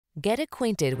Get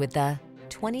acquainted with the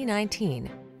 2019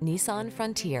 Nissan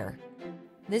Frontier.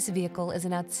 This vehicle is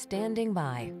an outstanding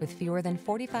buy with fewer than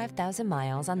 45,000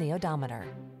 miles on the odometer.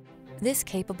 This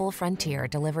capable Frontier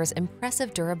delivers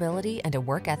impressive durability and a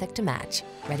work ethic to match.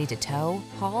 Ready to tow,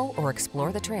 haul, or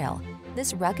explore the trail,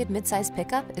 this rugged midsize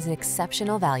pickup is an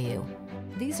exceptional value.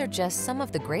 These are just some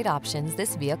of the great options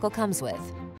this vehicle comes with: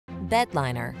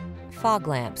 Bedliner, fog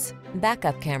lamps,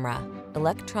 backup camera,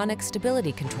 electronic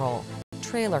stability control,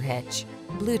 trailer hitch,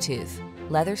 Bluetooth,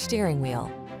 leather steering wheel,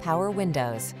 power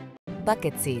windows,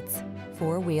 bucket seats,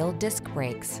 four-wheel disc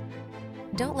brakes.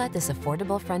 Don't let this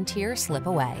affordable Frontier slip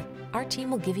away. Our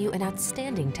team will give you an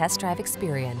outstanding test drive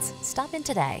experience. Stop in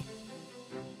today.